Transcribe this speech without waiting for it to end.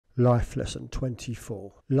Life lesson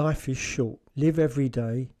 24. Life is short. Live every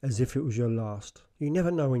day as if it was your last. You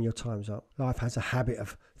never know when your time's up. Life has a habit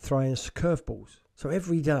of throwing us curveballs. So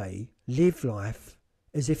every day, live life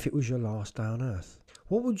as if it was your last day on earth.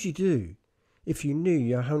 What would you do if you knew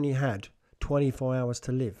you only had 24 hours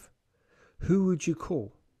to live? Who would you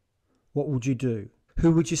call? What would you do?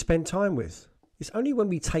 Who would you spend time with? It's only when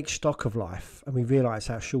we take stock of life and we realise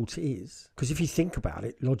how short it is. Because if you think about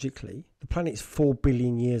it logically, the planet's 4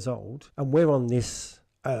 billion years old and we're on this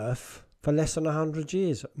earth for less than 100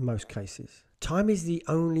 years in most cases. Time is the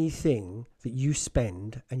only thing that you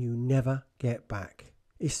spend and you never get back.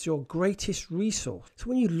 It's your greatest resource. So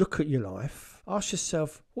when you look at your life, ask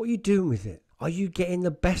yourself, what are you doing with it? Are you getting the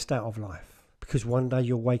best out of life? Because one day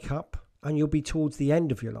you'll wake up and you'll be towards the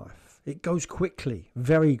end of your life. It goes quickly,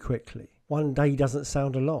 very quickly. One day doesn't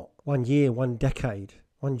sound a lot. 1 year, 1 decade,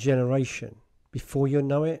 1 generation. Before you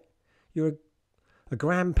know it, you're a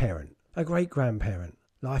grandparent, a great-grandparent.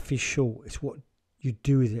 Life is short. It's what you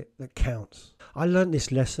do with it that counts. I learned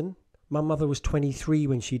this lesson. My mother was 23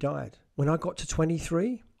 when she died. When I got to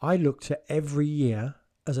 23, I looked at every year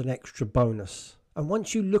as an extra bonus. And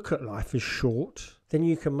once you look at life as short, then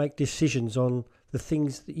you can make decisions on the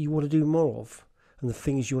things that you want to do more of and the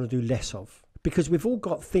things you want to do less of. Because we've all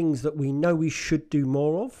got things that we know we should do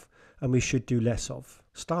more of and we should do less of.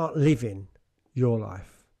 Start living your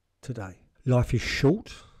life today. Life is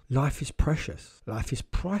short. Life is precious. Life is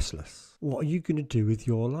priceless. What are you going to do with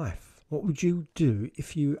your life? What would you do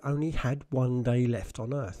if you only had 1 day left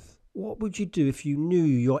on earth? What would you do if you knew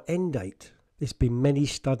your end date? There's been many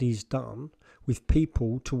studies done with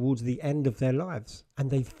people towards the end of their lives.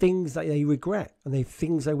 And they've things that they regret and they've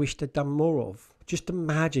things they wish they'd done more of. Just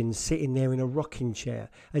imagine sitting there in a rocking chair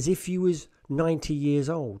as if you was 90 years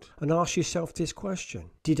old and ask yourself this question.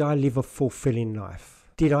 Did I live a fulfilling life?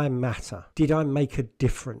 Did I matter? Did I make a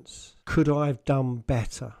difference? Could I have done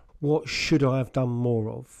better? What should I have done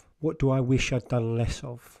more of? What do I wish I'd done less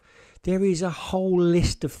of? There is a whole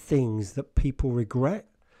list of things that people regret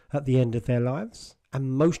at the end of their lives,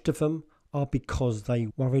 and most of them are because they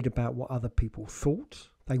worried about what other people thought.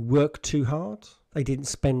 They worked too hard. They didn't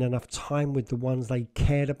spend enough time with the ones they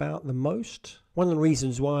cared about the most. One of the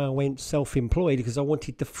reasons why I went self-employed because I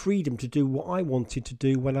wanted the freedom to do what I wanted to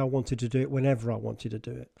do when I wanted to do it, whenever I wanted to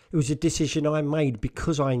do it. It was a decision I made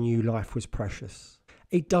because I knew life was precious.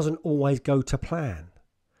 It doesn't always go to plan,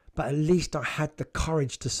 but at least I had the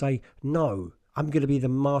courage to say, no, I'm going to be the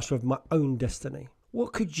master of my own destiny.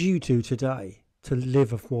 What could you do today to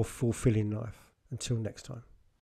live a more fulfilling life? Until next time.